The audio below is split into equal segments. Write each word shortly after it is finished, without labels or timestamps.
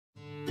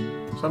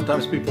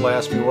Sometimes people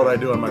ask me what I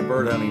do on my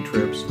bird hunting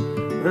trips.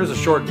 Here's a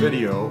short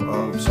video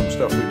of some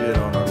stuff we did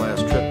on our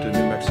last trip to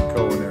New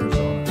Mexico and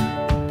Arizona.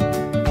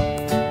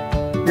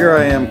 Here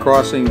I am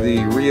crossing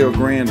the Rio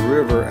Grande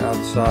River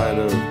outside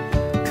of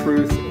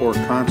Truth or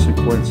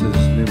Consequences,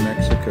 New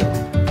Mexico.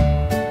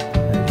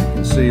 As you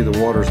can see, the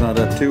water's not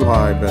up too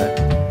high, but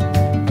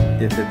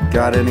if it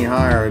got any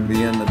higher, it'd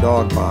be in the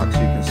dog box.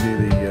 You can see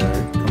it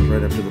comes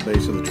right up to the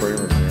base of the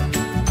trailer there.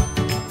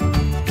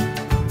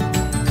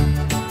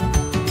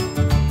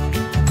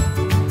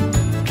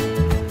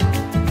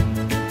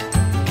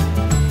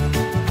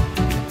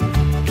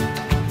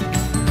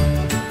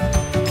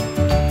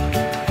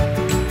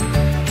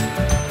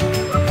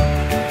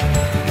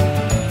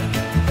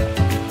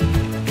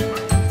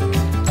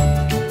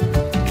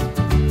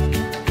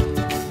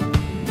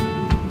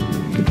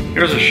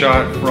 Here's a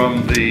shot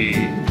from the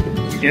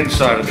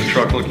inside of the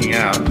truck looking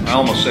out. I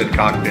almost said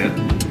cockpit,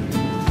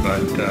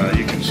 but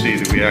you can see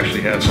that we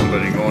actually had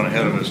somebody going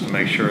ahead of us to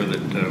make sure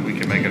that we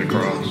can make it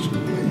across.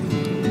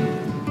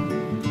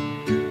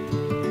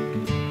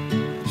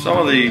 Some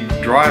of the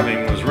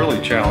driving was really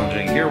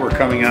challenging. Here we're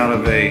coming out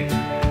of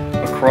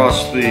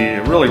across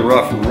the really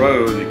rough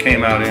road that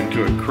came out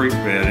into a creek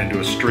bed, into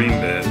a stream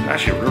bed,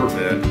 actually a river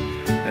bed.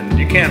 And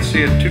you can't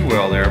see it too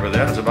well there, but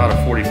that is about a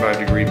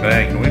 45-degree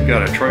bank, and we've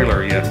got a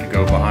trailer yet to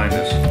go behind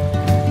us.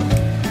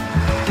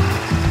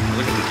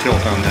 Look at the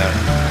tilt on that.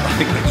 I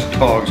think this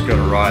dog's got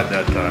a ride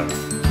that time.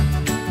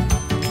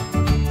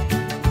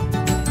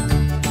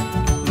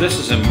 This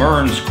is a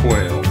Mearns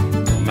quail,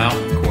 a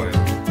mountain quail.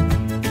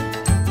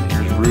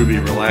 Here's Ruby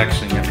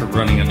relaxing after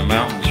running in the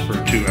mountains for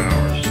 2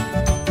 hours.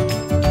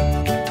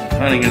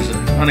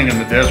 Hunting in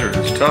the desert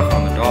is tough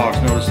on the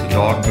dogs. Notice the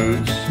dog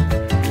boots.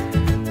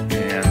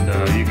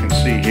 You can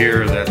see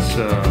here that's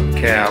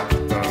Cap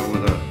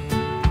with a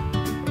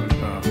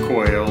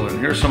quail, and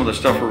here's some of the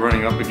stuff we're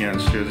running up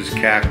against here. This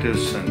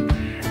cactus, and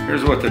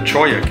here's what the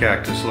cholla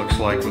cactus looks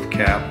like with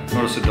Cap.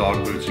 Notice the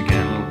dog boots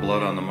again, a little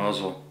blood on the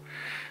muzzle.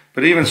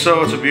 But even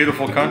so, it's a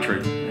beautiful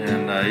country,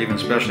 and even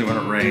especially when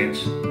it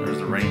rains. There's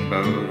the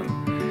rainbow,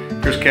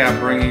 and here's Cap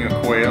bringing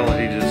a quail that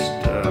he just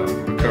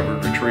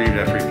retrieved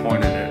after he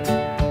pointed it.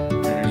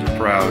 And here's a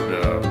proud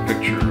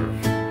picture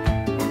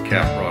of what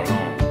Cap brought home.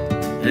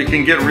 It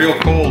can get real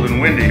cold and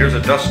windy. Here's a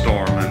dust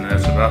storm, and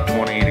it's about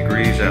 28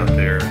 degrees out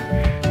there.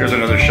 Here's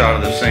another shot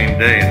of the same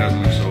day. It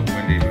doesn't look so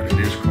windy, but it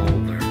is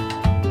cold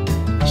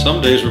there. Some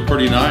days were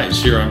pretty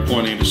nice. Here I'm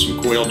pointing to some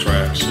quail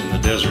tracks in the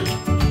desert.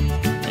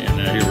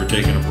 And here we're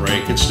taking a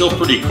break. It's still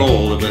pretty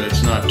cold, but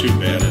it's not too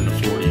bad, in the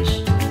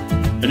 40s.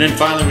 And then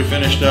finally we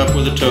finished up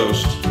with a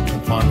toast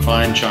on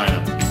fine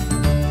china.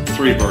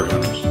 3 bird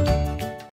hunters.